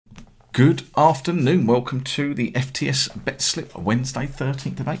Good afternoon, welcome to the FTS Betslip, Wednesday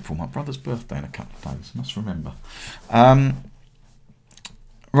 13th of April, my brother's birthday in a couple of days, must remember. Right,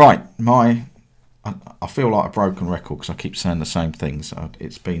 I feel like a broken record because I keep saying the same things.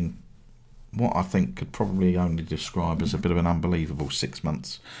 It's been what I think could probably only describe as a bit of an unbelievable 6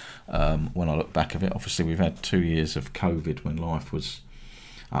 months when I look back at it. Obviously we've had 2 years of COVID when life was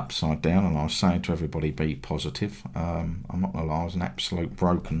upside down, and I was saying to everybody, be positive. I'm not going to lie, I was an absolute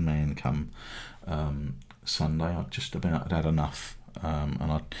broken man come Sunday. I just about had enough,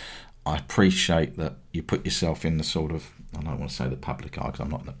 and I appreciate that you put yourself in the sort of, I don't want to say the public eye because I'm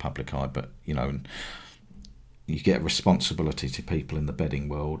not in the public eye, but you know, you get a responsibility to people in the betting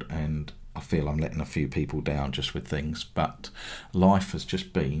world, and I feel I'm letting a few people down just with things, but life has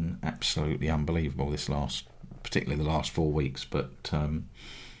just been absolutely unbelievable particularly the last 4 weeks, but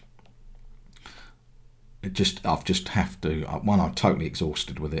I've just have to. One, I'm totally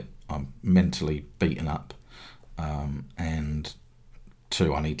exhausted with it. I'm mentally beaten up, and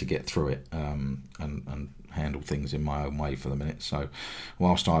two, I need to get through it and handle things in my own way for the minute. So,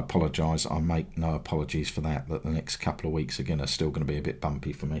 whilst I apologise, I make no apologies for that. That the next couple of weeks again are still going to be a bit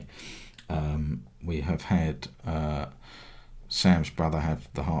bumpy for me. We have had Sam's brother have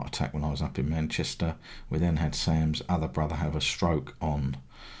the heart attack when I was up in Manchester. We then had Sam's other brother have a stroke on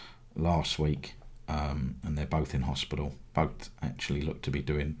last week. And they're both in hospital. Both actually look to be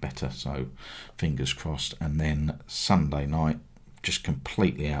doing better, so fingers crossed. And then Sunday night, just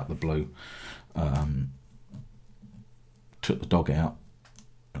completely out of the blue, took the dog out,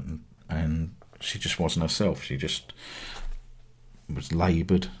 and she just wasn't herself. She just was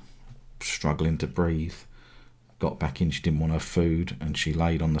laboured, struggling to breathe, got back in, she didn't want her food, and she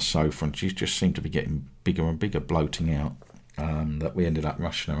laid on the sofa, and she just seemed to be getting bigger and bigger, bloating out. That we ended up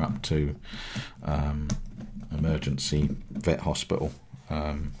rushing her up to emergency vet hospital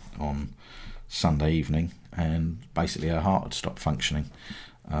on Sunday evening, and basically her heart had stopped functioning.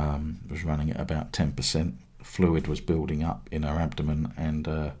 Was running at about 10%. Fluid was building up in her abdomen and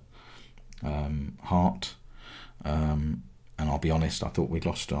heart. And I'll be honest, I thought we'd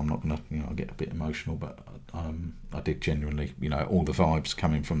lost her. I'm not going to, I get a bit emotional, but I did genuinely, all the vibes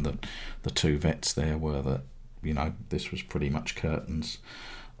coming from the two vets there were that, this was pretty much curtains.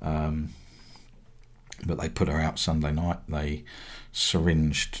 But they put her out Sunday night. They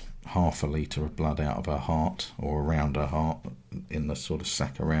syringed half a litre of blood out of her heart, or around her heart, in the sort of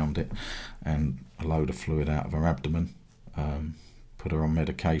sac around it, and a load of fluid out of her abdomen. Put her on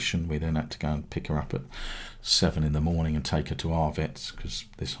medication. We then had to go and pick her up at 7 in the morning and take her to our vets because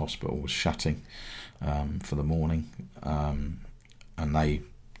this hospital was shutting for the morning. And they,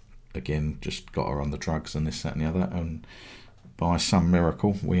 again, just got her on the drugs and this, that and the other, and by some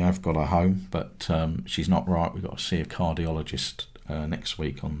miracle we have got her home, but she's not right. We've got to see a cardiologist next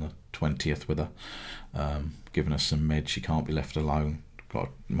week on the 20th with her, giving her some meds. She can't be left alone. Got to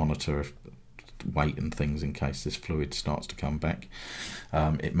monitor her weight and things in case this fluid starts to come back.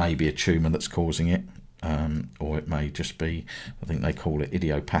 It may be a tumour that's causing it, or it may just be, I think they call it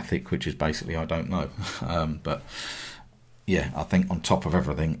idiopathic, which is basically, I don't know. But yeah, I think on top of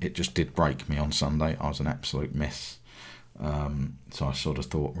everything, it just did break me on Sunday. I was an absolute mess. So I sort of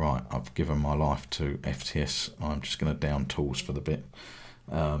thought, right, I've given my life to FTS. I'm just going to down tools for the bit,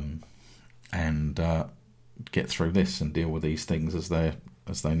 and get through this and deal with these things as they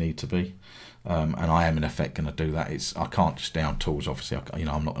need to be. And I am in effect going to do that. I can't just down tools. Obviously,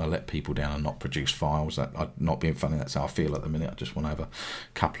 I'm not going to let people down and not produce files. I'm not being funny. That's how I feel at the minute. I just want to have a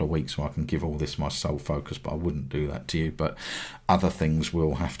couple of weeks where I can give all this my sole focus. But I wouldn't do that to you. But other things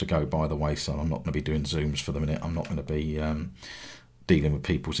will have to go by the wayside. I'm not going to be doing Zooms for the minute. I'm not going to be dealing with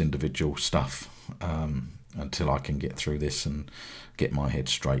people's individual stuff until I can get through this and get my head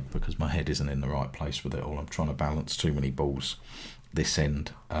straight, because my head isn't in the right place with it all. I'm trying to balance too many balls this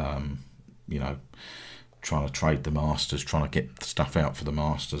end. Trying to trade the Masters, trying to get stuff out for the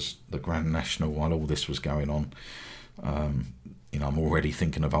Masters, the Grand National, while all this was going on. I'm already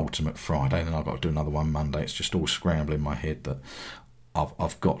thinking of Ultimate Friday, and then I've got to do another one Monday. It's just all scrambling in my head that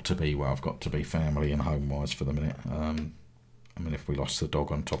I've got to be where I've got to be, family and home-wise, for the minute. If we lost the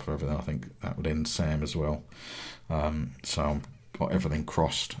dog on top of everything, I think that would end Sam as well. So I've got everything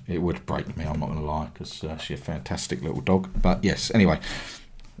crossed. It would break me, I'm not going to lie, because she's a fantastic little dog. But yes, anyway,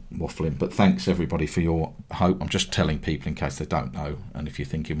 waffling. But thanks everybody for your hope. I'm just telling people in case they don't know, and if you're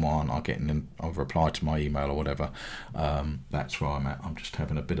thinking why aren't I getting in, I've replied to my email or whatever, that's where I'm at. I'm just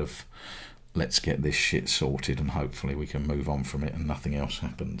having a bit of let's get this shit sorted and hopefully we can move on from it and nothing else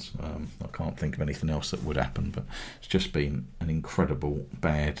happens. I can't think of anything else that would happen, but it's just been an incredible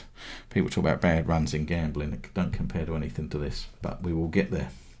bad, people talk about bad runs in gambling, it don't compare to anything to this, but we will get there.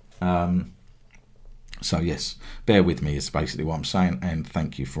 So yes, bear with me is basically what I'm saying, and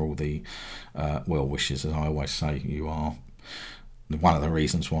thank you for all the well wishes. As I always say, you are one of the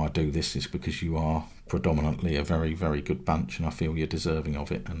reasons why I do this is because you are predominantly a very, very good bunch, and I feel you're deserving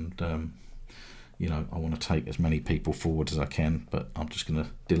of it. And I want to take as many people forward as I can, but I'm just going to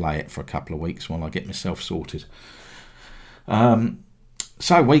delay it for a couple of weeks while I get myself sorted.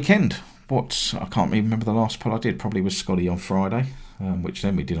 So weekend. I can't even remember the last pod I did. Probably was Scotty on Friday, which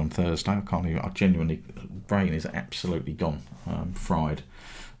then we did on Thursday. I genuinely, brain is absolutely gone, fried.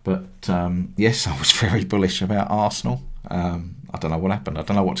 But yes, I was very bullish about Arsenal. I don't know what happened. I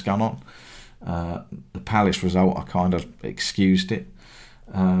don't know what's going on. The Palace result, I kind of excused it.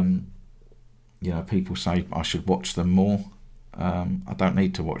 People say I should watch them more. I don't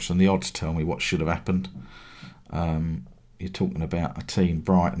need to watch them. The odds tell me what should have happened. You're talking about a team,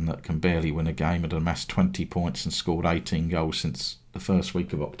 Brighton, that can barely win a game, had amassed 20 points and scored 18 goals since the first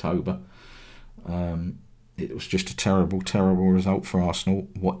week of October. It was just a terrible, terrible result for Arsenal,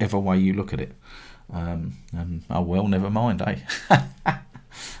 whatever way you look at it. And oh well, never mind, eh?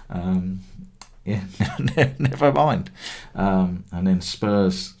 Never mind. And then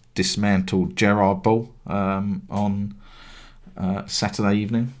Spurs dismantled Gerrard Ball on Saturday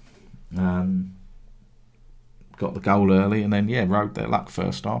evening. Got the goal early, and then rode their luck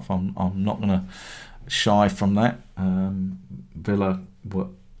first half. I'm not going to shy from that. Villa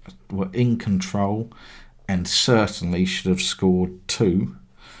were in control and certainly should have scored 2,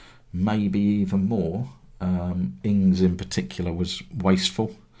 maybe even more. Ings in particular was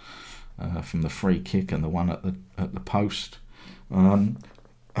wasteful from the free kick and the one at the post, and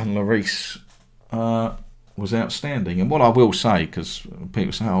Lloris was outstanding. And what I will say, because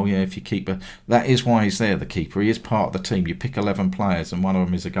people say, oh yeah, if you keep that is why he's there, the keeper. He is part of the team. You pick 11 players and one of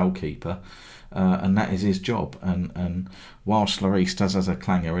them is a goalkeeper, and that is his job. And whilst Lloris does has a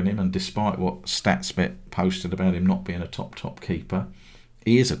clanger in him, and despite what StatsBet posted about him not being a top keeper,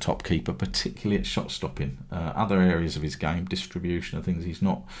 he is a top keeper, particularly at shot stopping. Other areas of his game, distribution and things, he's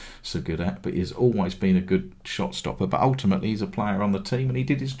not so good at, but he's always been a good shot stopper. But ultimately, he's a player on the team, and he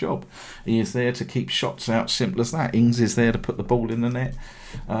did his job. He is there to keep shots out, simple as that. Ings is there to put the ball in the net,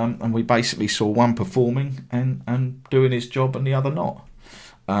 and we basically saw one performing and doing his job, and the other not.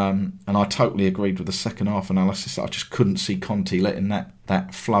 And I totally agreed with the second half analysis. I just couldn't see Conte letting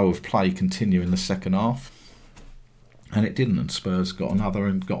that flow of play continue in the second half. And it didn't, and Spurs got another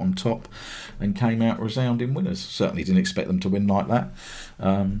and got on top and came out resounding winners. Certainly didn't expect them to win like that,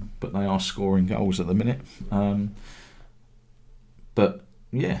 but they are scoring goals at the minute.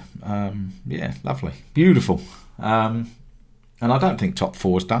 Lovely, beautiful. And I don't think top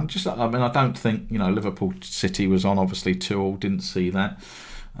 4's done. I don't think Liverpool City was on, obviously 2-2, didn't see that.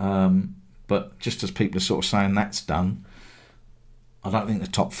 But just as people are sort of saying that's done, I don't think the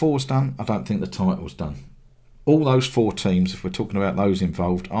top 4's done. I don't think the title's done. All those 4 teams, if we're talking about those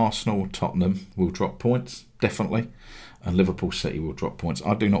involved, Arsenal, Tottenham will drop points, definitely, and Liverpool City will drop points.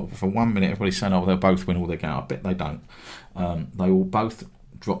 I do not, for 1 minute, everybody's saying, they'll both win all their game. I bet they don't. They will both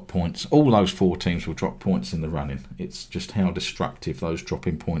drop points. All those 4 teams will drop points in the running. It's just how destructive those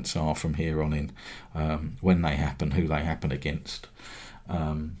dropping points are from here on in, when they happen, who they happen against.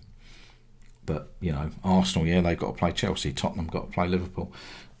 But, Arsenal, they've got to play Chelsea. Tottenham got to play Liverpool.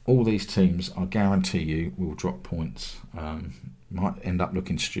 All these teams, I guarantee you, will drop points. Might end up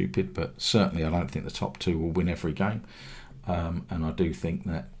looking stupid, but certainly I don't think the top 2 will win every game. And I do think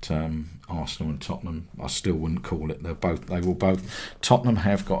that Arsenal and Tottenham, I still wouldn't call it. They will both. Tottenham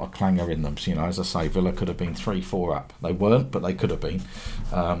have got a clanger in them. So, as I say, Villa could have been 3-4 up. They weren't, but they could have been.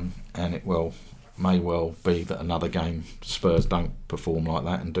 And it may well be that another game Spurs don't perform like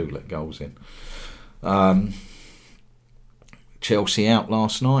that and do let goals in. Chelsea out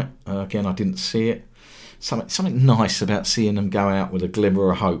last night. Again, I didn't see it. Something nice about seeing them go out with a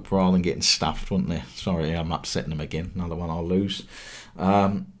glimmer of hope rather than getting stuffed, wasn't there? Sorry, I'm upsetting them again. Another one I'll lose.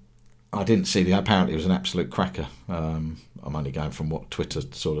 I didn't see apparently it was an absolute cracker. I'm only going from what Twitter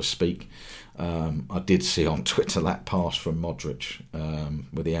sort of speak. I did see on Twitter that pass from Modric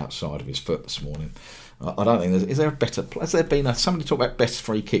with the outside of his foot this morning. I don't think is there a better. Has there been somebody talk about best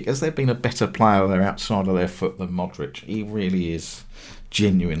free kick? Has there been a better player there outside of their foot than Modric? He really is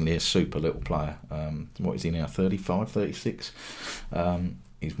genuinely a super little player. What is he now? 35, 36.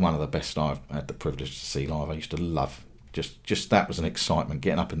 He's one of the best I've had the privilege to see live. I used to love just that was an excitement,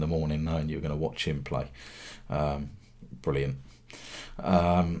 getting up in the morning knowing you were going to watch him play. Brilliant.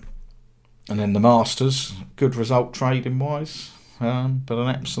 And then the Masters, good result trading wise. But an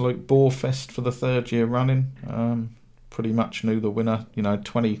absolute bore fest for the 3rd year running. Pretty much knew the winner.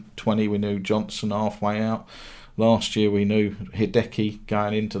 2020 we knew Johnson halfway out. Last year we knew Hideki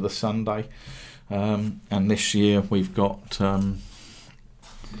going into the Sunday, and this year we've got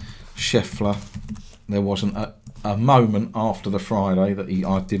Scheffler. There wasn't a moment after the Friday that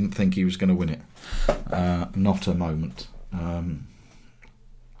I didn't think he was going to win it. Not a moment.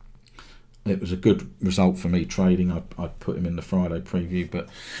 It was a good result for me trading. I put him in the Friday preview, but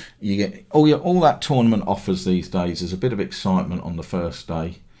you get all that tournament offers these days is a bit of excitement on the first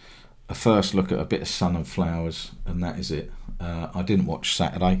day, a first look at a bit of sun and flowers, and that is it. I didn't watch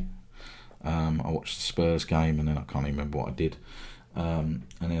Saturday. I watched the Spurs game, and then I can't even remember what I did. And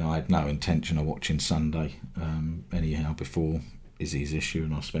then I had no intention of watching Sunday anyhow before Izzy's issue,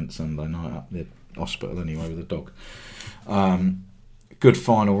 and I spent Sunday night up the hospital anyway with the dog. Good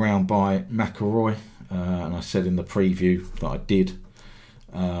final round by McIlroy, and I said in the preview that I did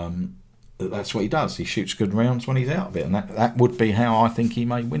that's what he does. He shoots good rounds when he's out of it, and that would be how I think he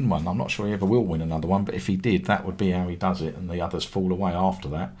may win one. I'm not sure he ever will win another one, but if he did, that would be how he does it, and the others fall away after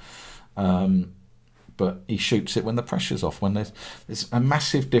that. But he shoots it when the pressure's off, when there's a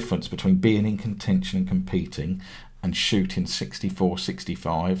massive difference between being in contention and competing and shooting 64,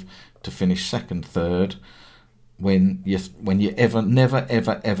 65 to finish second, third, when you're never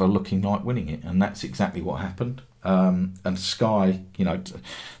ever looking like winning it, and that's exactly what happened. And Sky,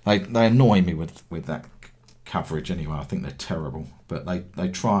 they annoy me with that coverage anyway. I think they're terrible, but they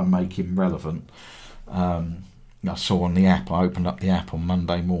try and make him relevant. I saw on the app, I opened up the app on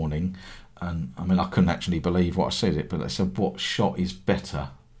Monday morning, and I mean I couldn't actually believe what I said but they said, what shot is better?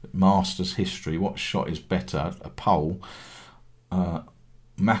 Masters history, what shot is better? A poll,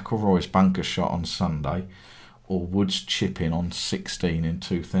 McIlroy's bunker shot on Sunday, or Wood's chip in on 16 in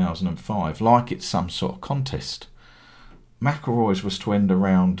 2005, like it's some sort of contest. McIlroy's was to end a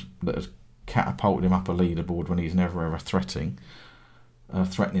round that has catapulted him up a leaderboard when he's never ever threatening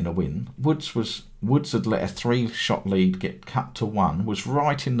a win. Woods had let a 3-shot lead get cut to 1, was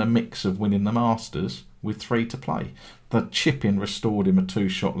right in the mix of winning the Masters with 3 to play. The chip-in restored him a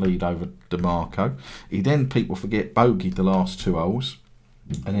 2-shot lead over DeMarco. He then, people forget, bogeyed the last 2 holes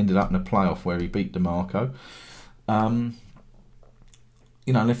and ended up in a playoff where he beat DeMarco. And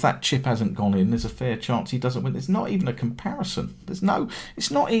if that chip hasn't gone in, there's a fair chance he doesn't win. There's not even a comparison. I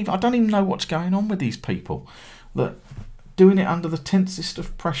don't even know what's going on with these people. That doing it under the tensest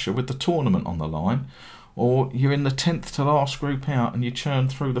of pressure with the tournament on the line, or you're in the 10th to last group out and you churn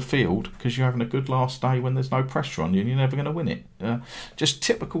through the field because you're having a good last day when there's no pressure on you and you're never going to win it. Just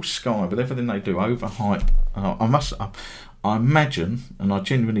typical Sky with everything they do, overhype. I imagine, and I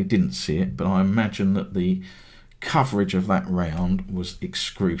genuinely didn't see it, but I imagine that the coverage of that round was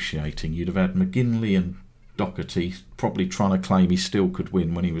excruciating. You'd have had McGinley and Doherty probably trying to claim he still could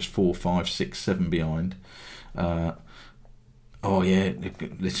win when he was 4, 5, 6, 7 behind.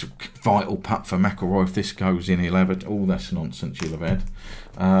 This vital putt for McIlroy, if this goes in, he'll have it. All that's nonsense you'll have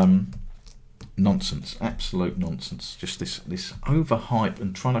had. Nonsense, absolute nonsense. Just this overhype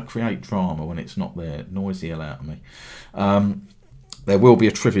and trying to create drama when it's not there. It annoys the hell out of me. There will be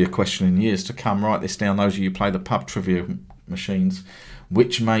a trivia question in years to come. Write this down, those of you who play the pub trivia machines.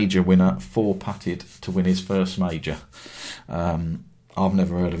 Which major winner 4-putted to win his first major? I've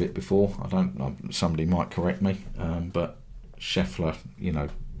never heard of it before. Somebody might correct me, but Scheffler,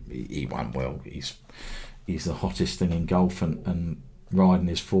 he won well. He's the hottest thing in golf and riding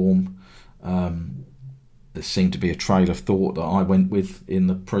his form. There seemed to be a trail of thought that I went with in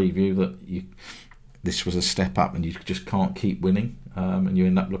the preview that this was a step up and you just can't keep winning, and you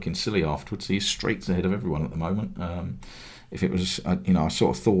end up looking silly afterwards. He's streaks ahead of everyone at the moment. If it was, I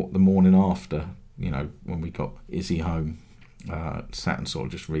sort of thought the morning after, when we got Izzy home, sat and sort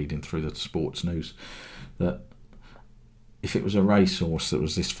of just reading through the sports news, that if it was a racehorse that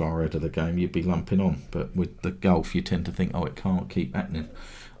was this far ahead of the game, you'd be lumping on. But with the golf, you tend to think, it can't keep happening.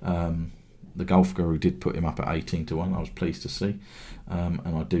 The Golf Guru did put him up at 18 to 1. I was pleased to see, and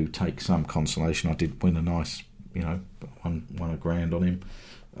I do take some consolation. I did win a nice, won $1,000 on him,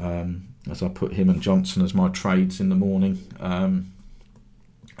 as I put him and Johnson as my trades in the morning.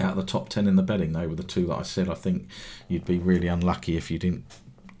 Out of the top 10 in the betting, they were the two that I said I think you'd be really unlucky if you didn't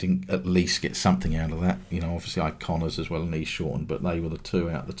at least get something out of that. Obviously I had Connors as well and East Shorten, but they were the two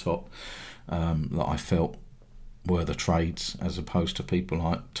out the top that I felt were the trades, as opposed to people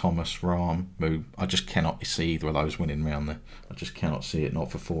like Thomas, Rahm, who I just cannot see either of those winning round there. I just cannot see it,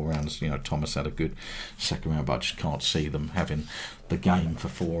 not for 4 rounds. Thomas had a good second round, but I just can't see them having the game for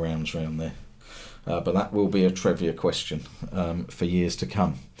 4 rounds round there. But that will be a trivia question for years to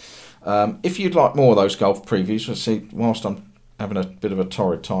come. If you'd like more of those golf previews, let's see, whilst I'm having a bit of a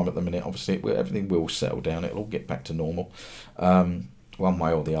torrid time at the minute, obviously everything will settle down, it'll all get back to normal. one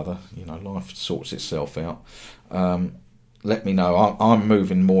way or the other. You know, life sorts itself out. Let me know. I'm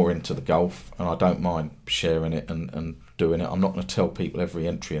moving more into the golf, and I don't mind sharing it and doing it. I'm not going to tell people every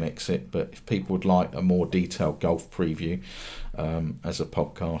entry and exit, but if people would like a more detailed golf preview as a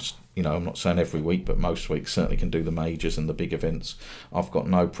podcast, you know, I'm not saying every week, but most weeks, certainly can do the majors and the big events. I've got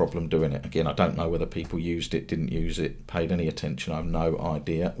no problem doing it. Again, I don't know whether people used it, didn't use it, paid any attention. I have no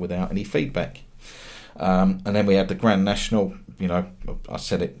idea without any feedback. And then we had the Grand National. You know, I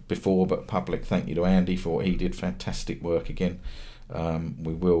said it before, but public thank you to Andy for what he did. Fantastic work again.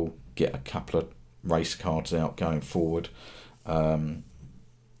 We will get a couple of race cards out going forward.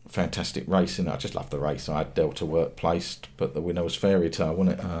 Fantastic racing. I just love the race. I had Delta Work placed, but the winner was Fairy Tale,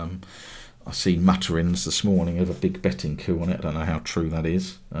 wasn't it? I see mutterings this morning of a big betting coup on it. I don't know how true that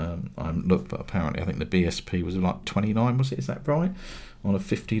is. I haven't looked, but apparently I think the BSP was like 29, was it? Is that right? On a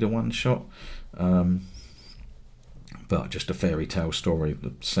 50-1 shot. But just a fairy tale story.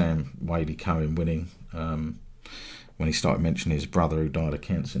 Sam Whaley Cohen winning. When he started mentioning his brother who died of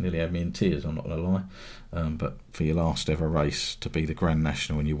cancer, nearly had me in tears, I'm not going to lie. But for your last ever race to be the Grand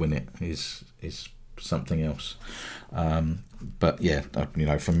National and you win it is something else. But yeah, you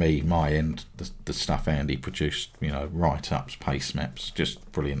know, for me, my end, the stuff Andy produced, you know, write-ups, pace maps,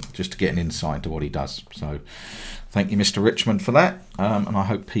 just brilliant, just to get an insight into what he does. So thank you, Mr. Richmond, for that. And I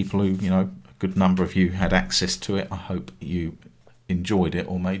hope people who, you know, a good number of you had access to it, I hope you enjoyed it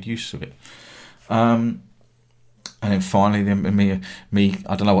or made use of it. And then finally, me,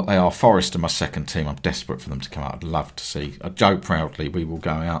 I don't know what they are. Forest are my second team. I'm desperate for them to come out. I'd love to see. I joke proudly, we will go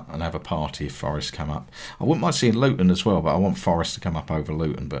out and have a party if Forest come up. I wouldn't mind seeing Luton as well, but I want Forest to come up over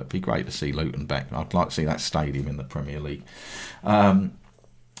Luton. But it'd be great to see Luton back. I'd like to see that stadium in the Premier League.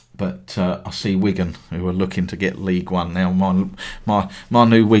 But I see Wigan, who are looking to get League One now. My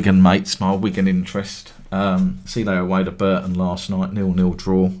new Wigan mates, my Wigan interest. See they were away to Burton last night, 0-0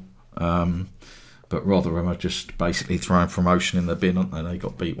 draw. But Rotherham are just basically throwing promotion in the bin, aren't they? They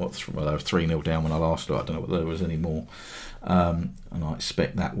got beat, they were 3-0 down when I last looked. I don't know whether there was any more. And I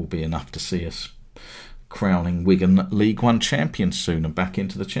expect that will be enough to see us crowning Wigan League One champions soon and back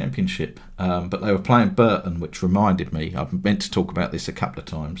into the Championship. But they were playing Burton, which reminded me, I've meant to talk about this a couple of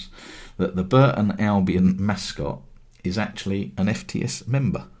times, that the Burton Albion mascot is actually an FTS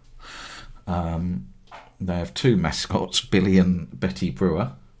member. They have two mascots, Billy and Betty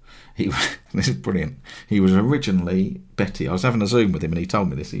Brewer. This is brilliant. He was originally Betty. I was having a Zoom with him and he told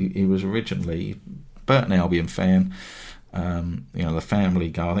me this. He was originally Burton Albion fan. You know, the family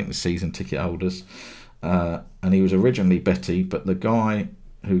go, I think the season ticket holders. And he was originally Betty, but the guy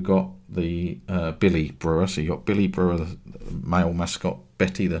who got the Billy Brewer, so you got Billy Brewer, the male mascot,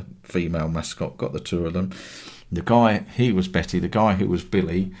 Betty, the female mascot, got the two of them. The guy, he was Betty. The guy who was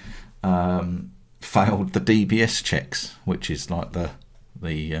Billy failed the DBS checks, which is like the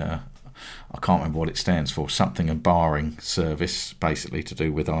I can't remember what it stands for, something and barring service, basically to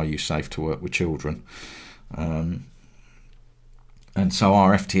do with are you safe to work with children. And so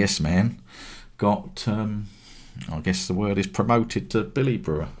our FTS man got, I guess the word is promoted to Billy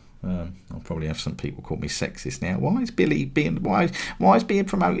Brewer. I'll probably have some people call me sexist now. Why is being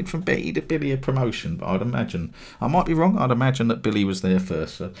promoted from Betty to Billy a promotion? But I'd imagine, I might be wrong, I'd imagine that Billy was there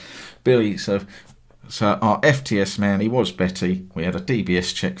first. So our FTS man, he was Betty. We had a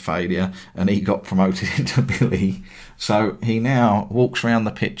DBS check failure and he got promoted into Billy. So he now walks around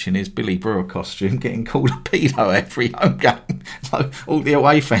the pitch in his Billy Brewer costume getting called a pedo every home game. So all the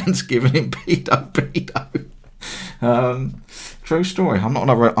away fans giving him pedo. True story. I'm not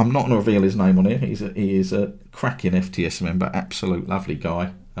going to reveal his name on here. He is a cracking FTS member, absolute lovely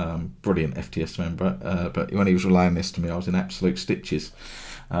guy, brilliant FTS member. But when he was relaying this to me, I was in absolute stitches.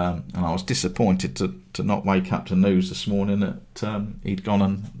 And I was disappointed to not wake up to news this morning that he'd gone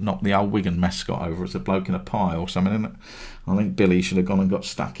and knocked the old Wigan mascot over as a bloke in a pie or something, isn't it? I think Billy should have gone and got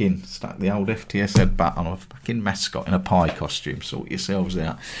stuck the old FTS headbutt on a fucking mascot in a pie costume. Sort yourselves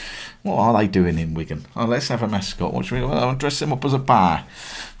out. What are they doing in Wigan? Oh, let's have a mascot. I'll dress him up as a pie.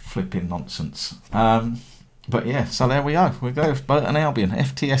 Flipping nonsense. But yeah, so there we go. We go. Burton Albion,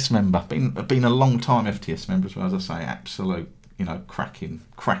 FTS member. Been a long time FTS member as well, as I say. Absolute. You know,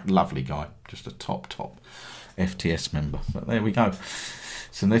 lovely guy, just a top FTS member. But there we go.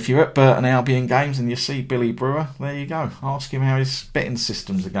 So if you're at Burton Albion games and you see Billy Brewer, there you go. Ask him how his betting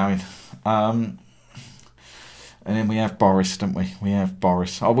systems are going. And then we have Boris, don't we? We have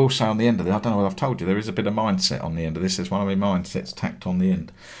Boris. I will say on the end of it, I don't know what I've told you, there is a bit of mindset on the end of this. There's one of my mindsets tacked on the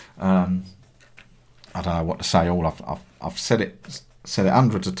end. I don't know what to say. I've said it said it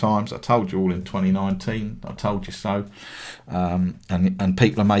hundreds of times. I told you all in 2019. I told you so. And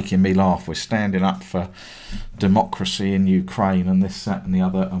people are making me laugh. We're standing up for democracy in Ukraine and this, that and the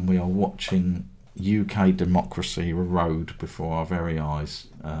other, and we are watching UK democracy erode before our very eyes,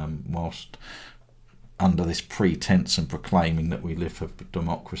 whilst under this pretense and proclaiming that we live for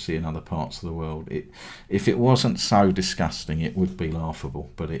democracy in other parts of the world. If it wasn't so disgusting, it would be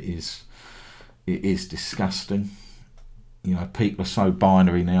laughable, but it is disgusting. You know, people are so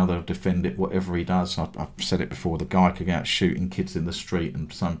binary now, they'll defend it whatever he does. I've said it before, the guy could go out shooting kids in the street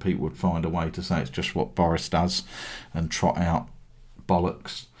and some people would find a way to say it's just what Boris does and trot out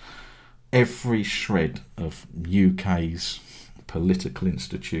bollocks. Every shred of UK's political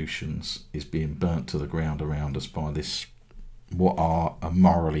institutions is being burnt to the ground around us by this, what are a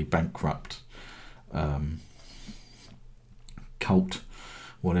morally bankrupt cult,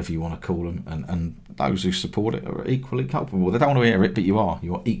 whatever you want to call them, and those who support it are equally culpable. They don't want to hear it, but you are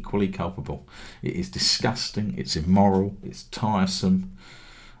equally culpable. It is disgusting, it's immoral, it's tiresome.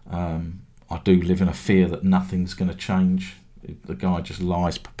 I do live in a fear that nothing's going to change. The guy just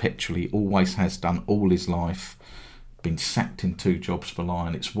lies perpetually, always has done all his life, been sacked in 2 jobs for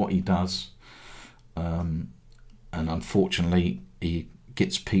lying. It's what he does, and unfortunately he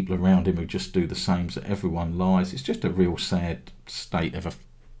gets people around him who just do the same, so everyone lies. It's just a real sad state of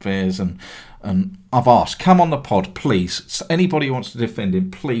affairs, and I've asked, come on the pod please, anybody who wants to defend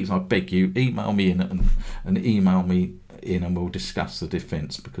him, please, I beg you, email me in and email me in and we'll discuss the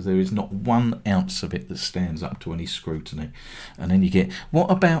defence, because there is not 1 ounce of it that stands up to any scrutiny. And then you get, what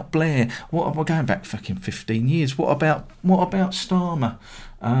about Blair? What, we're going back fucking 15 years. What about Starmer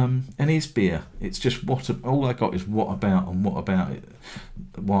and his beer? It's just all I got is what about and what about it,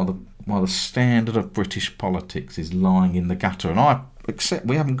 while the standard of British politics is lying in the gutter. And I accept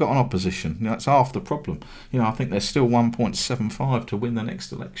we haven't got an opposition. You know, that's half the problem. You know, I think there's still 1.75 to win the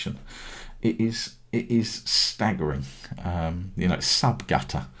next election. It is staggering. You know,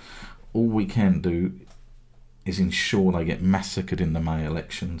 sub-gutter. All we can do is ensure they get massacred in the May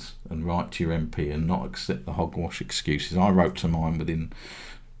elections and write to your MP and not accept the hogwash excuses. I wrote to mine within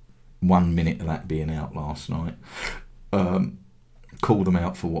 1 minute of that being out last night. Call them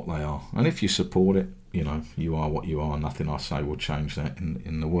out for what they are. And if you support it, you know, you are what you are. Nothing I say will change that.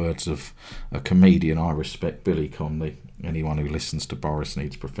 In the words of a comedian I respect, Billy Conley, anyone who listens to Boris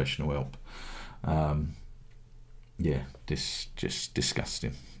needs professional help. Yeah, just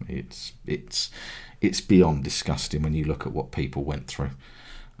disgusting. It's beyond disgusting when you look at what people went through.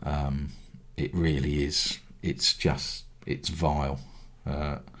 It really is. It's vile.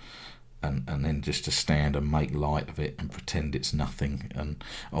 And then just to stand and make light of it and pretend it's nothing, and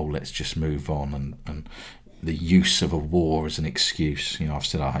let's just move on, and the use of a war as an excuse. You know, I've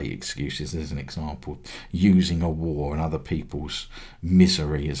said I hate excuses. There's an example. Using a war and other people's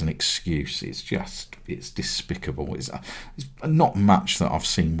misery as an excuse. It's despicable. It's not much that I've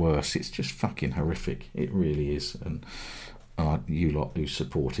seen worse. It's just fucking horrific. It really is. And you lot who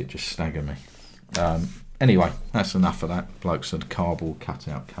support it just stagger me. Anyway, that's enough of that. Bloke's a cardboard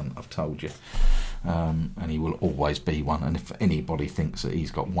cutout cunt, I've told you. And he will always be one. And if anybody thinks that he's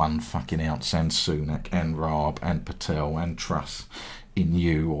got 1 fucking ounce, and Sunak and Raab and Patel and Truss in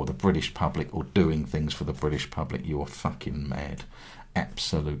you or the British public or doing things for the British public, you are fucking mad.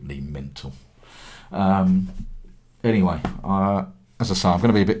 Absolutely mental. Anyway, as I say, I'm going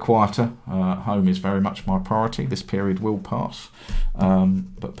to be a bit quieter. Home is very much my priority. This period will pass,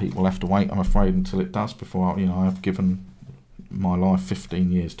 but people have to wait, I'm afraid, until it does before I have given my life 15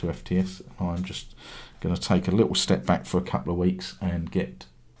 years to FTS. I'm just going to take a little step back for a couple of weeks and get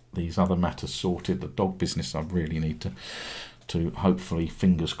these other matters sorted. The dog business, I really need to hopefully,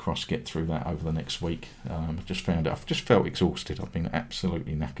 fingers crossed, get through that over the next week. I've just felt exhausted. I've been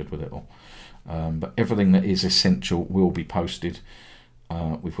absolutely knackered with it all. But everything that is essential will be posted.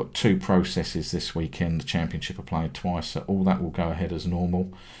 We've got 2 processes this weekend. The Championship are playing twice, so all that will go ahead as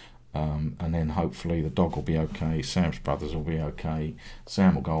normal. And then hopefully the dog will be okay, Sam's brothers will be okay,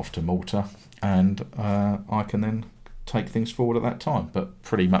 Sam will go off to Malta, and I can then take things forward at that time. But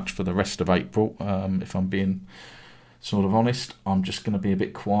pretty much for the rest of April, if I'm being sort of honest, I'm just going to be a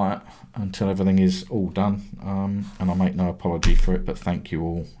bit quiet until everything is all done, and I make no apology for it, but thank you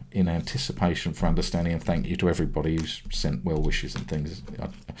all in anticipation for understanding, and thank you to everybody who's sent well wishes and things.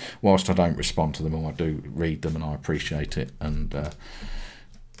 Whilst I don't respond to them all, I do read them and I appreciate it, and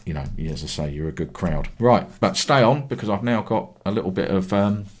you know, as I say, you're a good crowd. Right, but stay on, because I've now got a little bit of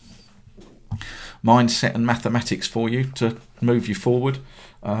mindset and mathematics for you to move you forward.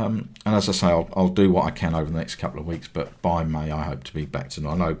 And as I say, I'll do what I can over the next couple of weeks, but by May I hope to be back to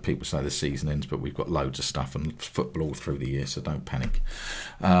normal. I know people say the season ends, but we've got loads of stuff and football all through the year, so don't panic.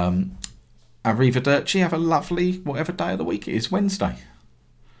 Arrivederci, have a lovely whatever day of the week it is, Wednesday.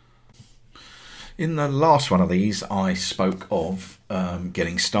 In the last one of these, I spoke of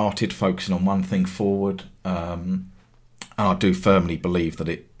getting started, focusing on one thing forward, and I do firmly believe that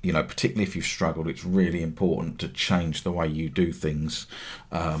it, particularly if you've struggled, it's really important to change the way you do things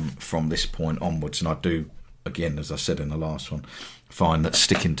from this point onwards. And I do, again, as I said in the last one, find that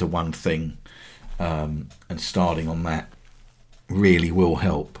sticking to one thing and starting on that really will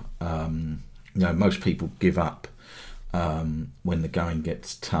help. Most people give up when the going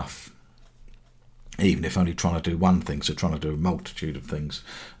gets tough, even if only trying to do one thing. So trying to do a multitude of things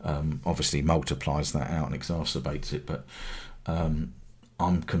obviously multiplies that out and exacerbates it. But I'm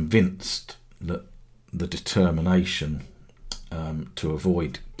convinced that the determination to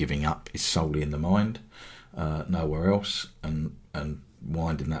avoid giving up is solely in the mind, nowhere else, and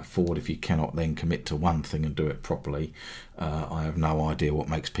winding that forward. If you cannot then commit to one thing and do it properly, I have no idea what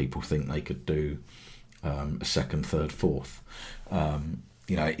makes people think they could do a second, third, fourth.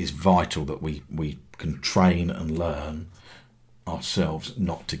 It is vital that we can train and learn ourselves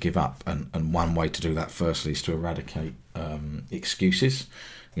not to give up, and one way to do that firstly is to eradicate excuses.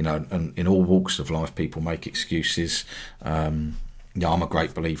 And in all walks of life people make excuses. I'm a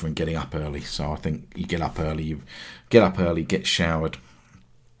great believer in getting up early, so I think you get up early, get showered,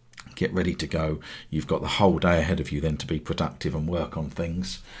 get ready to go. You've got the whole day ahead of you then to be productive and work on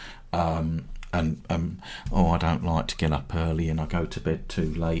things. I don't like to get up early and I go to bed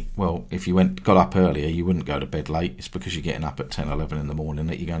too late. Well, if you got up earlier, you wouldn't go to bed late. It's because you're getting up at 10, 11 in the morning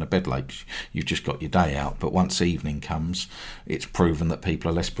that you're going to bed late. You've just got your day out. But once evening comes, it's proven that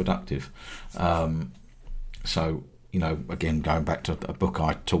people are less productive. Again, going back to a book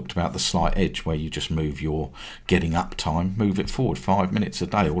I talked about, The Slight Edge, where you just move your getting up time, move it forward 5 minutes a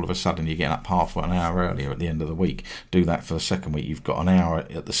day. All of a sudden you're getting up half an hour earlier at the end of the week. Do that for the second week. You've got an hour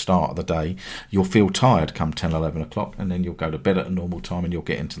at the start of the day. You'll feel tired come 10, 11 o'clock, and then you'll go to bed at a normal time and you'll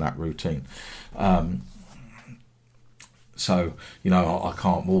get into that routine. I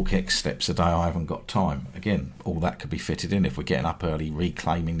can't walk X steps a day, I haven't got time. Again, all that could be fitted in if we're getting up early,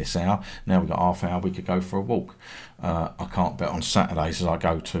 reclaiming this hour. Now we've got half hour, we could go for a walk. I can't bet on Saturdays as I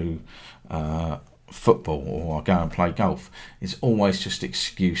go to football or I go and play golf. It's always just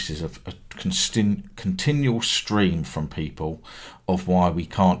excuses of a continual stream from people of why we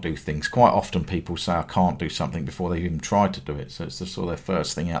can't do things. Quite often people say I can't do something before they've even tried to do it. So it's the sort of their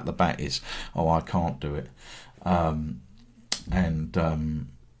first thing out the bat is, I can't do it. I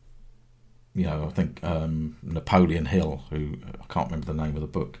think Napoleon Hill, who I can't remember the name of the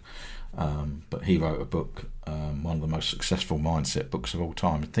book, but he wrote a book, one of the most successful mindset books of all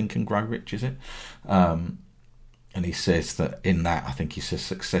time, Think and Grow Rich, is it? And he says that in that, I think he says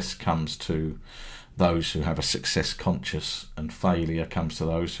success comes to those who have a success conscious, and failure comes to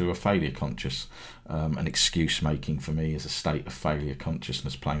those who are failure conscious. And excuse making for me is a state of failure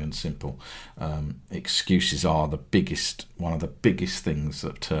consciousness, plain and simple. Excuses are one of the biggest things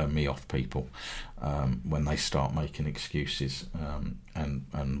that turn me off people when they start making excuses.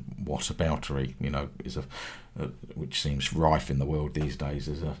 And whataboutery, is which seems rife in the world these days,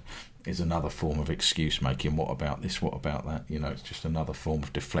 is another form of excuse making. What about this? What about that? It's just another form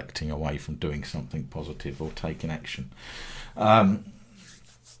of deflecting away from doing something positive or taking action.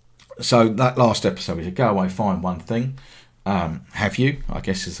 So that last episode is go away, find one thing. Have you? I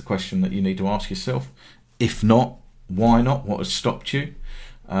guess is the question that you need to ask yourself. If not, why not? What has stopped you?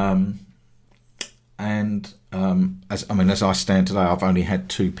 As I stand today, I've only had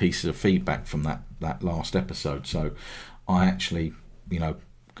 2 pieces of feedback from that last episode. So I actually,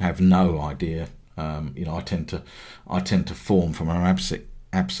 have no idea. I tend to form from an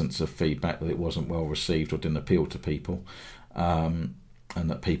absence of feedback that it wasn't well received or didn't appeal to people. And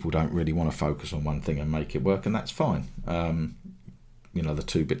that people don't really want to focus on one thing and make it work, and that's fine. The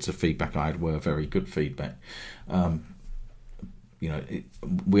 2 bits of feedback I had were very good feedback.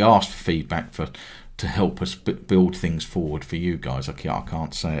 We asked for feedback to help us build things forward for you guys. I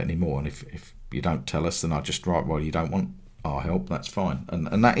can't say it anymore, and if you don't tell us, then I just write, well, you don't want our help, that's fine,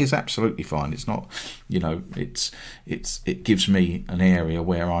 and that is absolutely fine. It's not, it gives me an area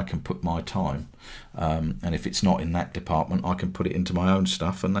where I can put my time, and if it's not in that department, I can put it into my own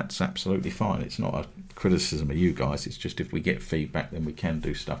stuff, and that's absolutely fine. It's not a criticism of you guys, it's just if we get feedback, then we can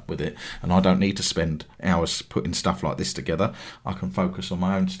do stuff with it, and I don't need to spend hours putting stuff like this together. I can focus on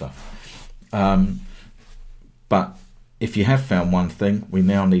my own stuff. But if you have found one thing, we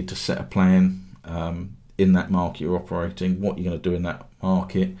now need to set a plan in that market you're operating, what you're going to do in that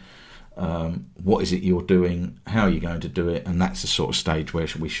market, what is it you're doing, how are you going to do it, and that's the sort of stage where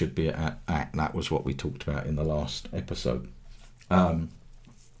we should be at. That was what we talked about in the last episode.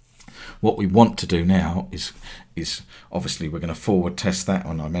 What we want to do now is obviously we're going to forward test that,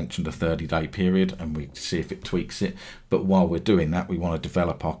 and I mentioned a 30-day period, and we see if it tweaks it. But while we're doing that, we want to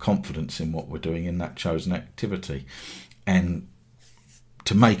develop our confidence in what we're doing in that chosen activity. And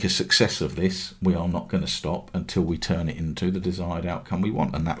to make a success of this, we are not going to stop until we turn it into the desired outcome we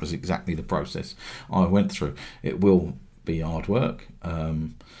want. And that was exactly the process I went through. It will be hard work.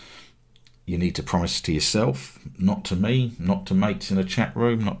 You need to promise to yourself, not to me, not to mates in a chat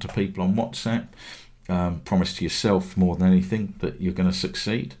room, not to people on WhatsApp. Promise to yourself more than anything that you're going to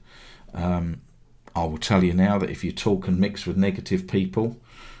succeed. I will tell you now that if you talk and mix with negative people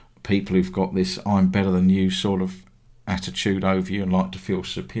who've got this I'm better than you sort of attitude over you and like to feel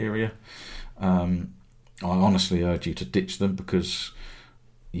superior, I honestly urge you to ditch them, because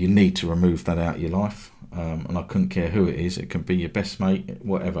you need to remove that out of your life. And I couldn't care who it is. It can be your best mate,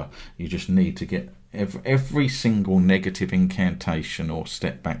 whatever. You just need to get every single negative incantation or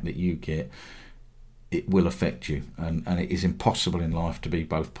step back that you get, it will affect you. And it is impossible in life to be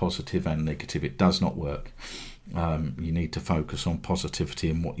both positive and negative. It does not work. You need to focus on positivity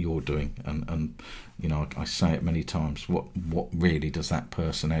in what you're doing. And you know, I say it many times, what really does that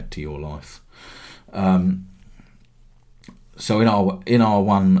person add to your life? So in our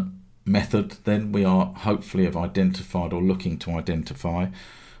one method, then we are hopefully have identified, or looking to identify,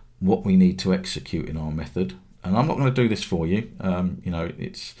 what we need to execute in our method. And I'm not going to do this for you. You know,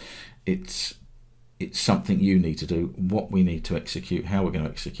 it's something you need to do, what we need to execute, how we're going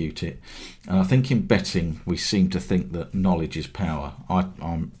to execute it. And I think in betting we seem to think that knowledge is power.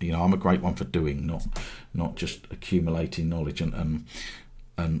 I'm a great one for doing, not just accumulating knowledge. And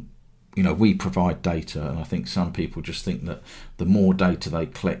you know, we provide data, and I think some people just think that the more data they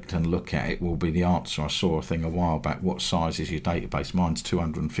collect and look at, it will be the answer. I saw a thing a while back, what size is your database? Mine's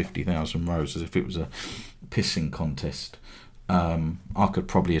 250,000 rows, as if it was a pissing contest. I could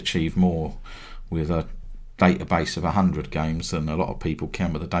probably achieve more with a database of 100 games than a lot of people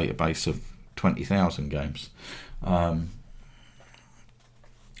can with a database of 20,000 games.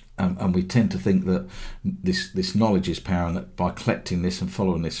 And we tend to think that this knowledge is power, and that by collecting this and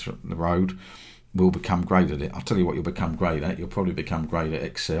following this the road, we'll become great at it. I'll tell you what you'll become great at. You'll probably become great at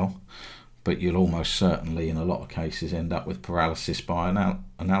Excel, but you'll almost certainly, in a lot of cases, end up with paralysis by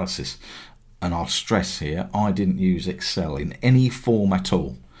analysis. And I'll stress here, I didn't use Excel in any form at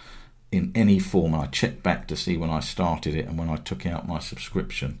all. In any form. I checked back to see when I started it and when I took out my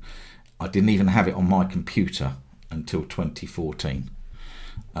subscription. I didn't even have it on my computer until 2014.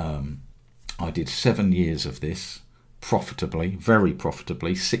 I did 7 years of this profitably, very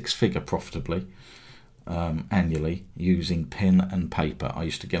profitably, 6-figure profitably, annually, using pen and paper. I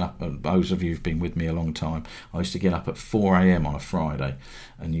used to get up, those of you who've been with me a long time, I used to get up at 4 a.m. on a Friday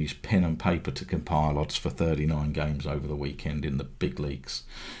and use pen and paper to compile odds for 39 games over the weekend in the big leagues.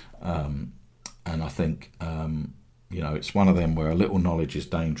 And I think, you know, it's one of them where a little knowledge is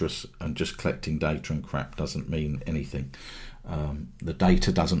dangerous, and just collecting data and crap doesn't mean anything. The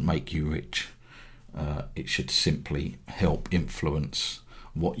data doesn't make you rich. It should simply help influence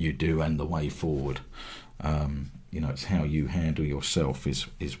what you do and the way forward. You know, it's how you handle yourself is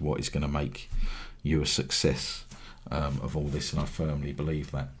what is going to make you a success of all this, and I firmly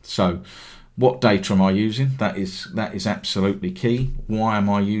believe that. So, what data am I using? That is absolutely key. Why am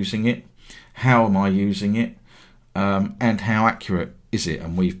I using it? How am I using it? And how accurate is it?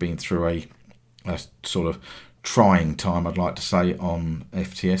 And we've been through a sort of trying time, I'd like to say, on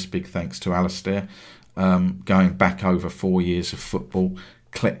FTS. Big thanks to Alistair. Going back over 4 years of football,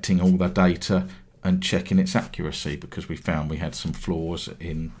 collecting all the data and checking its accuracy, because we found we had some flaws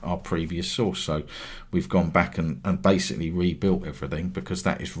in our previous source. So we've gone back and basically rebuilt everything, because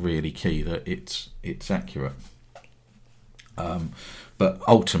that is really key, that it's accurate. But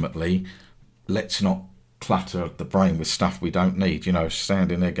ultimately, let's not clutter the brain with stuff we don't need. You know,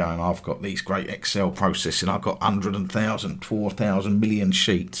 standing there going, I've got these great Excel processing, I've got 100,000, 4,000 million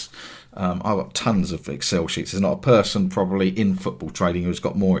sheets. I've got tons of Excel sheets. There's not a person probably in football trading who's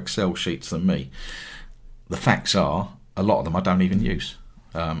got more Excel sheets than me. The facts are, a lot of them I don't even use.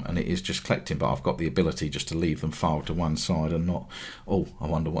 And it is just collecting, but I've got the ability just to leave them filed to one side and not, oh, I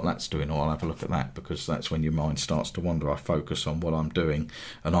wonder what that's doing, or I'll have a look at that, because that's when your mind starts to wander. I focus on what I'm doing,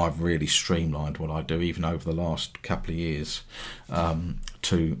 and I've really streamlined what I do, even over the last couple of years,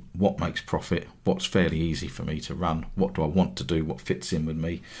 to what makes profit, what's fairly easy for me to run, what do I want to do, what fits in with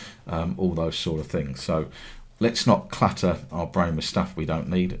me, all those sort of things. So let's not clutter our brain with stuff we don't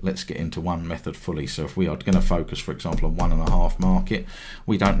need. Let's get into one method fully. So if we are going to focus, for example, on 1.5 market,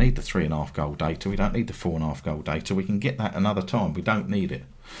 we don't need the 3.5 goal data. We don't need the 4.5 goal data. We can get that another time. We don't need it.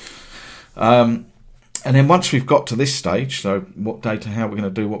 And then once we've got to this stage, so what data, how we're going to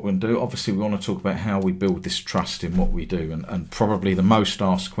do what we're going to do, obviously we want to talk about how we build this trust in what we do. And probably the most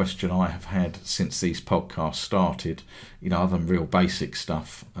asked question I have had since these podcasts started, other than real basic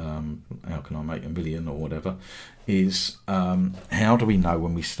stuff, how can I make $1 million or whatever, is how do we know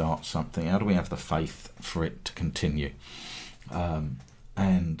when we start something? How do we have the faith for it to continue?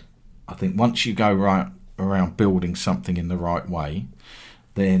 And I think once you go right around building something in the right way,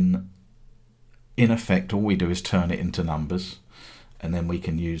 then in effect, all we do is turn it into numbers, and then we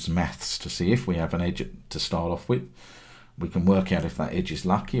can use maths to see if we have an edge to start off with. We can work out if that edge is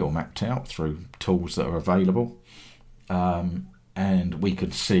lucky or mapped out through tools that are available. And we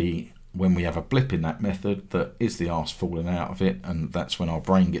could see when we have a blip in that method that is the arse falling out of it, and that's when our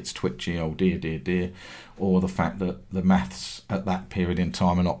brain gets twitchy, oh dear, dear, dear, or the fact that the maths at that period in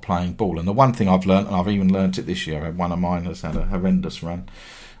time are not playing ball. And the one thing I've learned, and I've even learnt it this year, one of mine has had a horrendous run,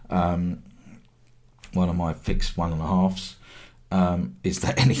 one of my fixed 1.5s, is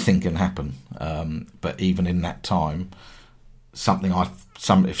that anything can happen. But even in that time,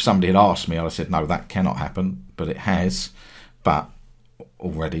 if somebody had asked me, I'd have said, no, that cannot happen, but it has. But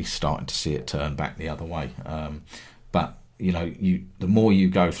already starting to see it turn back the other way. But the more you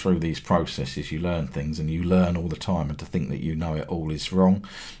go through these processes, you learn things, and you learn all the time. And to think that you know it all is wrong.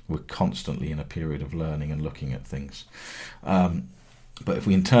 We're constantly in a period of learning and looking at things. But if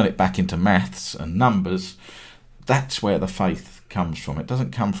we can turn it back into maths and numbers, that's where the faith comes from. It doesn't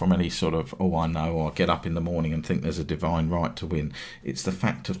come from any sort of, I know, or I get up in the morning and think there's a divine right to win. It's the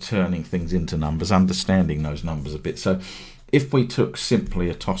fact of turning things into numbers, understanding those numbers a bit. So if we took simply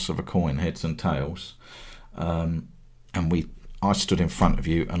a toss of a coin, heads and tails, and I stood in front of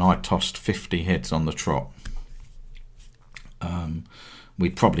you and I tossed 50 heads on the trot,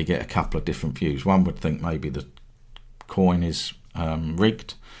 we'd probably get a couple of different views. One would think maybe the coin is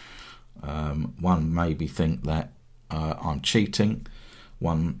rigged. One maybe think that I'm cheating.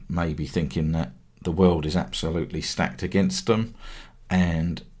 One may be thinking that the world is absolutely stacked against them,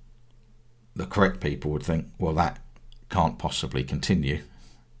 and the correct people would think, well, that can't possibly continue.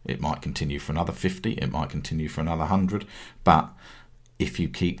 It might continue for another 50, it might continue for another 100, but if you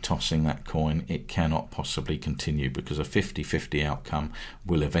keep tossing that coin, it cannot possibly continue, because a 50-50 outcome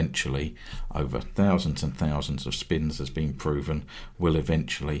will eventually, over thousands and thousands of spins has been proven, will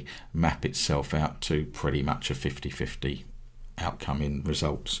eventually map itself out to pretty much a 50-50 outcome in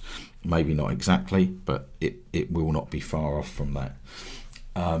results. Maybe not exactly, but it will not be far off from that.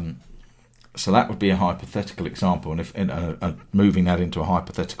 So that would be a hypothetical example, and if moving that into a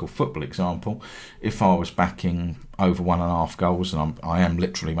hypothetical football example, if I was backing over 1.5 goals, and I am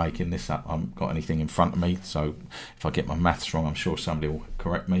literally making this up, I haven't got anything in front of me, so if I get my maths wrong, I'm sure somebody will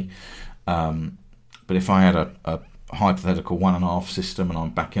correct me. But if I had a hypothetical 1.5 system and I'm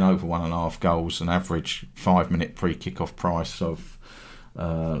backing over 1.5 goals, an average 5-minute pre-kickoff price of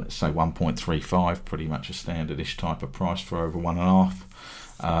let's say 1.35, pretty much a standardish type of price for over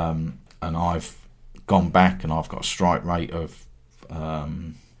 1.5. And I've gone back and I've got a strike rate of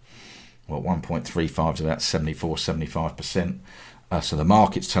 1.35 is about 74-75%. So the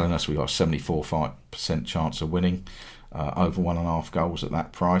market's telling us we've got a 74% chance of winning over 1.5 goals at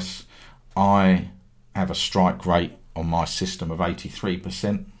that price. I have a strike rate on my system of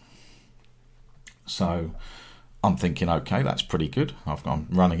 83%. So I'm thinking, okay, that's pretty good. I'm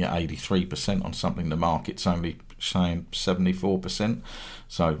running at 83% on something the market's only saying 74%.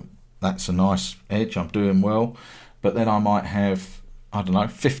 So that's a nice edge. I'm doing well. But then I might have,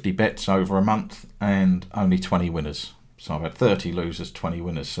 50 bets over a month and only 20 winners. So I've had 30 losers, 20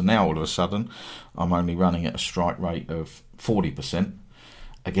 winners. So now all of a sudden I'm only running at a strike rate of 40%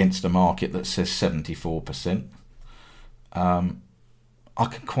 against a market that says 74%. I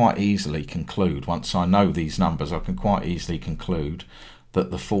can quite easily conclude, once I know these numbers, I can quite easily conclude that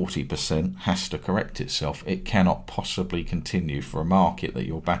the 40% has to correct itself. It cannot possibly continue for a market that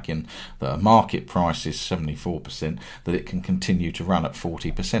you're backing, that a market price is 74%, that it can continue to run at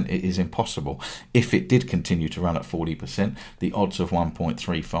 40%. It is impossible. If it did continue to run at 40%, the odds of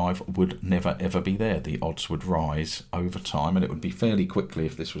 1.35 would never ever be there. The odds would rise over time, and it would be fairly quickly,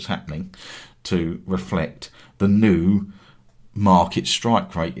 if this was happening, to reflect the new market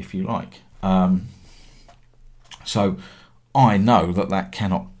strike rate, if you like. So I know that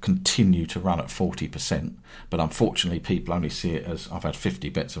cannot continue to run at 40%, but unfortunately people only see it as, I've had 50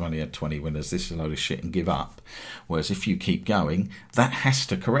 bets, I've only had 20 winners, this is a load of shit, and give up. Whereas if you keep going, that has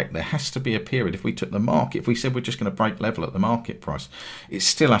to correct. There has to be a period. If we took the market, if we said we're just going to break level at the market price, it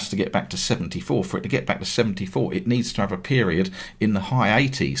still has to get back to 74. For it to get back to 74, it needs to have a period in the high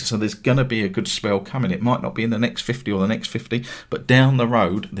 80s. So there's going to be a good spell coming. It might not be in the next 50 or the next 50, but down the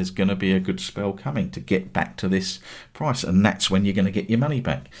road there's going to be a good spell coming to get back to this price, and that's when you're going to get your money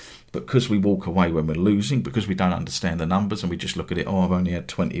back. But because we walk away when we're losing, because we don't understand the numbers and we just look at it, oh, I've only had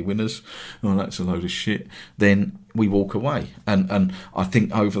 20 winners, oh, that's a load of shit, then we walk away. And I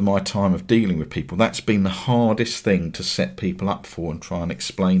think over my time of dealing with people, that's been the hardest thing to set people up for and try and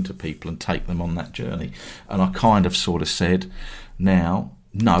explain to people and take them on that journey. And I kind of sort of said, now,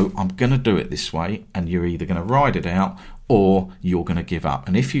 no, I'm going to do it this way, and you're either going to ride it out or you're going to give up.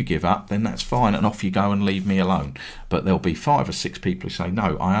 And if you give up, then that's fine, and off you go and leave me alone. But there'll be 5 or 6 people who say,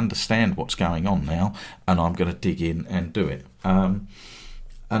 no, I understand what's going on now, and I'm going to dig in and do it. And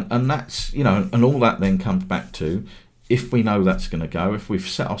that's, you know, and all that then comes back to, if we know that's going to go, if we've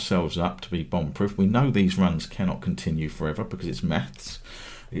set ourselves up to be bomb-proof, we know these runs cannot continue forever because it's maths.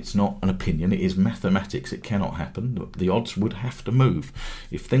 It's not an opinion, it is mathematics. It cannot happen. The odds would have to move.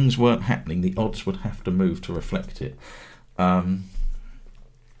 If things weren't happening, the odds would have to move to reflect it. Then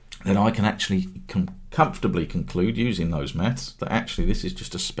I can actually comfortably conclude, using those maths, that actually this is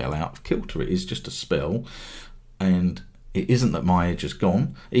just a spell out of kilter. It is just a spell, and it isn't that my edge has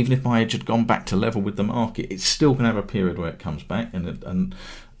gone. Even if my edge had gone back to level with the market, it's still going to have a period where it comes back, and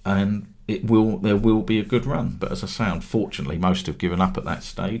there will be a good run. But as I say, unfortunately, most have given up at that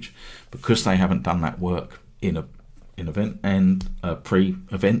stage because they haven't done that work in event and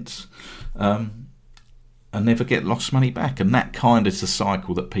pre-events, and never get lost money back. And that kind of is the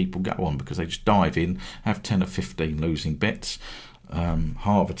cycle that people go on, because they just dive in, have 10 or 15 losing bets.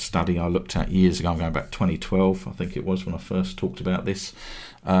 Harvard study I looked at years ago, I'm going back 2012, I think it was, when I first talked about this,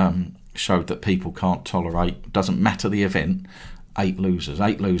 showed that people can't tolerate, doesn't matter the event, 8 losers.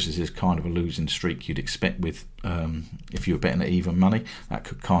 8 losers is kind of a losing streak you'd expect with, if you were betting at even money, that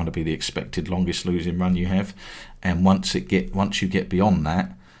could kind of be the expected longest losing run you have. And once you get beyond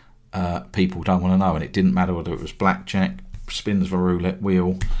that, people don't want to know. And it didn't matter whether it was blackjack, spins of a roulette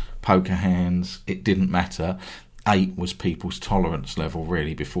wheel, poker hands, it didn't matter. 8 was people's tolerance level,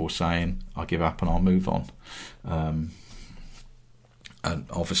 really, before saying, I give up and I'll move on. And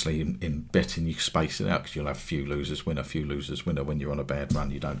obviously in betting you space it out, because you'll have a few losers win, a few losers winner. When you're on a bad run,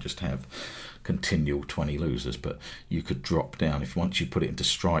 you don't just have continual 20 losers, but you could drop down. If once you put it into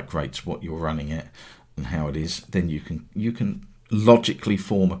strike rates, what you're running at and how it is, then you can logically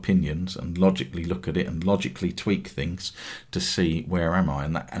form opinions and logically look at it and logically tweak things to see where am I.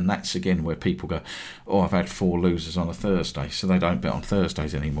 And that's again where people go, oh, I've had 4 losers on a Thursday, so they don't bet on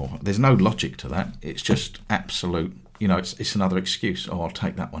Thursdays anymore. There's no logic to that. It's just absolute, you know, it's another excuse. Oh, I'll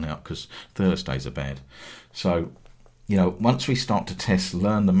take that one out because Thursdays are bad. So, you know, once we start to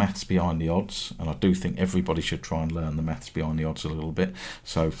learn the maths behind the odds, and I do think everybody should try and learn the maths behind the odds a little bit.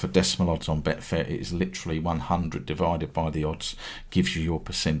 So for decimal odds on Betfair, it is literally 100 divided by the odds gives you your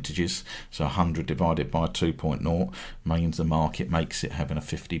percentages. So 100 divided by 2.0 means the market makes it having a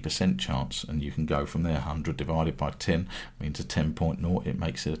 50% chance, and you can go from there. 100 divided by 10 means a 10.0, it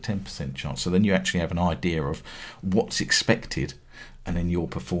makes it a 10% chance. So then you actually have an idea of what's expected and then your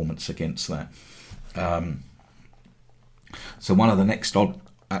performance against that. So one of the next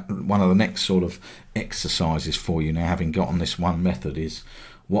sort of exercises for you now, having got on this one method, is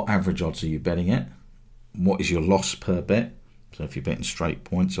what average odds are you betting at? What is your loss per bet? So if you're betting straight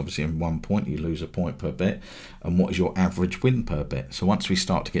points, obviously in 1 point you lose a point per bet. And what is your average win per bet? So once we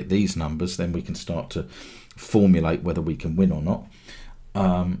start to get these numbers, then we can start to formulate whether we can win or not.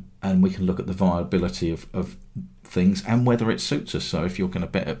 And we can look at the viability of things and whether it suits us. So if you're going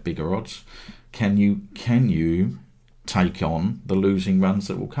to bet at bigger odds, can you take on the losing runs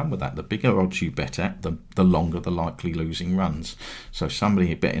that will come with that? The bigger odds you bet at, the longer the likely losing runs. So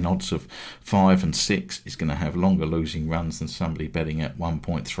somebody betting odds of 5 and 6 is going to have longer losing runs than somebody betting at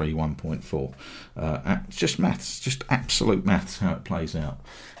 1.3, 1.4. It's just maths, just absolute maths, how it plays out.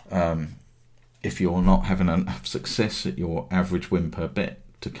 If you're not having enough success at your average win per bet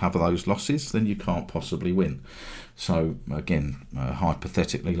to cover those losses, then you can't possibly win. So again,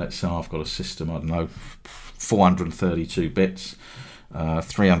 hypothetically, let's say I've got a system, I don't know, 432 bets,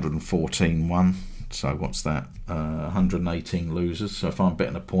 314 won. So what's that? 118 losers. So if I'm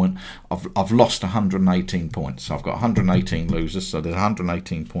betting a point, I've lost 118 points. So I've got 118 losers. So there's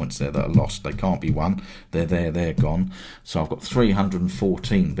 118 points there that are lost. They can't be won. They're there. They're gone. So I've got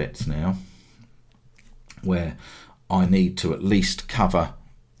 314 bets now, where I need to at least cover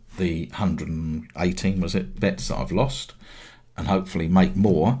the 118, was it, bets that I've lost, and hopefully make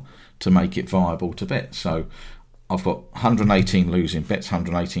more to make it viable to bet. So I've got 118 losing bets,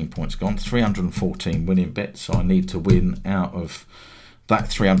 118 points gone, 314 winning bets. So I need to win out of that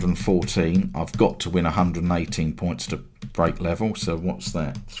 314. I've got to win 118 points to break level. So what's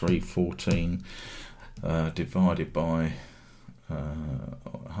that? 314 divided by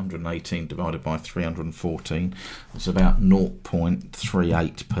 118 divided by 314. It's about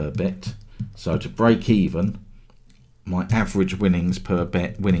 0.38 per bet. So to break even, my average winning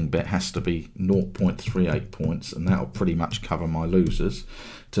bet has to be 0.38 points, and that'll pretty much cover my losers.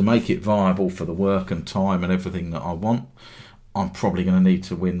 To make it viable for the work and time and everything that I want, I'm probably going to need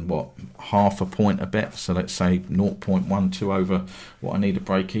to win, half a point a bet. So let's say 0.12 over what I need to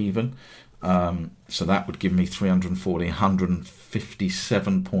break even. So that would give me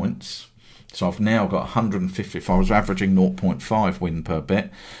 157 points. So I've now got 150. If I was averaging 0.5 win per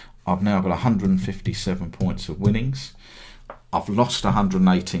bet, I've now got 157 points of winnings. I've lost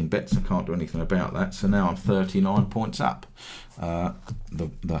 118 bets. I can't do anything about that. So now I'm 39 points up. The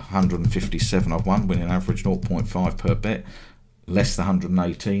 157 I've won, winning average 0.5 per bet, less than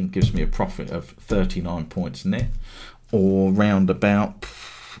 118 gives me a profit of 39 points net, or round about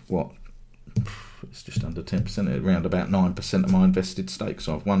it's just under 10%, around about 9% of my invested stake.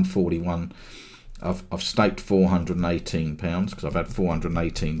 So I've won 41. I've staked £418 because I've had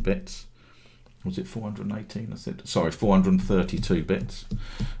 418 bets. Was it 418? I said, sorry, 432 bets.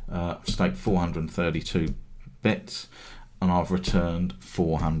 I've staked 432 bets, and I've returned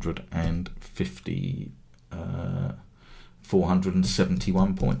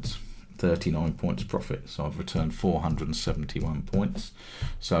 471 points. 39 points profit. So I've returned 471 points.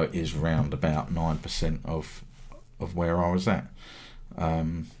 So it is round about 9% of where I was at.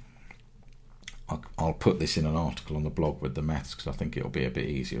 I'll put this in an article on the blog with the maths, because I think it'll be a bit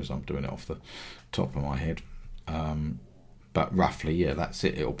easier as I'm doing it off the top of my head. But roughly, yeah, that's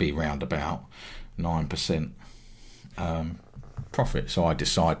it. It'll be round about 9% profit. So I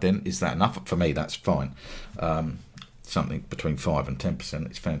decide then, is that enough? For me, that's fine. Something between 5 and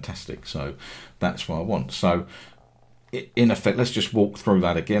 10% is fantastic. So that's what I want. So in effect, let's just walk through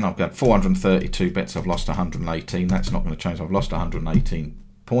that again. I've got 432 bets. I've lost 118. That's not going to change. I've lost 118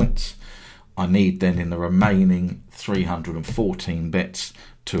 points. I need then in the remaining 314 bets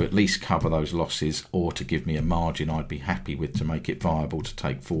to at least cover those losses, or to give me a margin I'd be happy with to make it viable to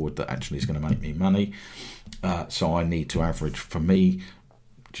take forward that actually is going to make me money. So I need to average, for me,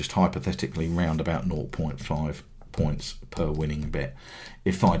 just hypothetically, round about 0.5 points per winning bet.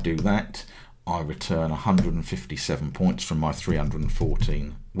 If I do that, I return 157 points from my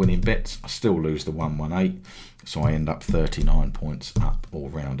 314 winning bets. I still lose the 118, so I end up 39 points up, or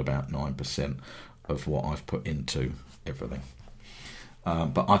round about 9% of what I've put into everything.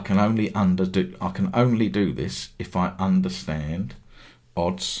 But I can only do this if I understand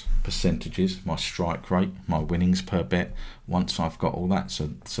odds, percentages, my strike rate, my winnings per bet. Once I've got all that, so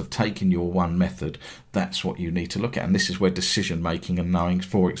taking your one method, that's what you need to look at. And this is where decision making and knowing,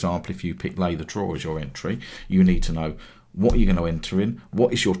 for example, if you pick lay the draw as your entry, you need to know what you're going to enter in,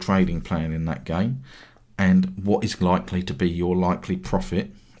 what is your trading plan in that game, and what is likely to be your likely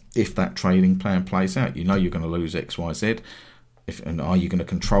profit if that trading plan plays out. You know you're going to lose X, Y, Z. And are you going to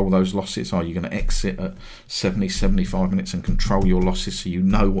control those losses? Are you going to exit at 70, 75 minutes and control your losses, so you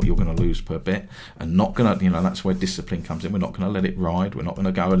know what you're going to lose per bet, and not going to, that's where discipline comes in. We're not going to let it ride. We're not going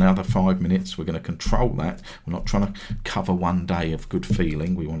to go another 5 minutes. We're going to control that. We're not trying to cover one day of good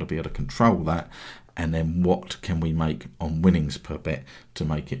feeling. We want to be able to control that. And then what can we make on winnings per bet to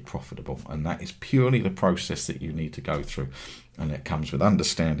make it profitable? And that is purely the process that you need to go through. And it comes with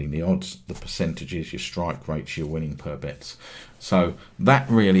understanding the odds, the percentages, your strike rates, your winning per bets. So that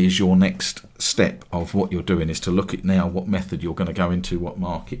really is your next step of what you're doing, is to look at now what method you're going to go into, what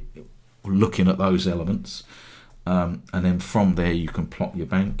market, looking at those elements. And then from there you can plot your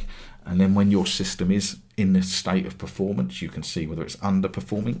bank. And then when your system is in this state of performance, you can see whether it's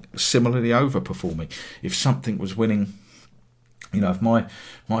underperforming, similarly overperforming. If something was winning, if my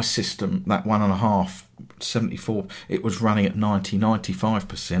system, that 1.5, 74, it was running at 90,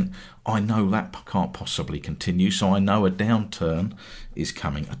 95%, I know that can't possibly continue. So I know a downturn is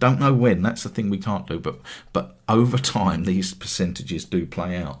coming. I don't know when. That's the thing we can't do. But over time, these percentages do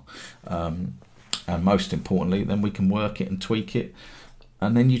play out. And most importantly, then we can work it and tweak it.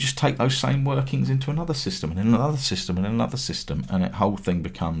 And then you just take those same workings into another system, and another system, and another system, and the whole thing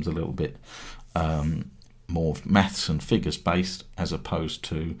becomes a little bit more maths and figures based, as opposed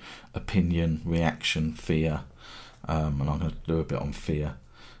to opinion, reaction, fear. And I'm going to do a bit on fear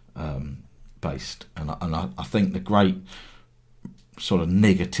based. And I think the great sort of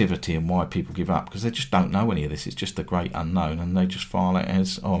negativity and why people give up, because they just don't know any of this. It's just the great unknown, and they just file it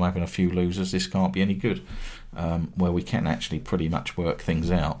as, oh, I'm having a few losers, this can't be any good, where we can actually pretty much work things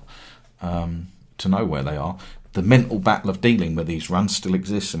out to know where they are. The mental battle of dealing with these runs still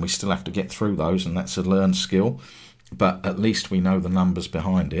exists, and we still have to get through those, and that's a learned skill, but at least we know the numbers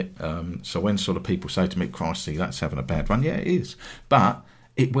behind it. So when sort of people say to me, "Christy, that's having a bad run," yeah, it is, but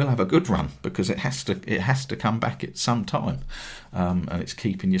it will have a good run, because it has to come back at some time, and it's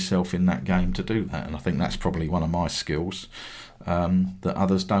keeping yourself in that game to do that. And I think that's probably one of my skills that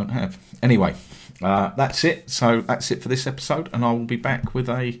others don't have. Anyway, that's it. So that's it for this episode, and I will be back with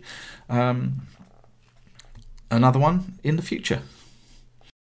another one in the future.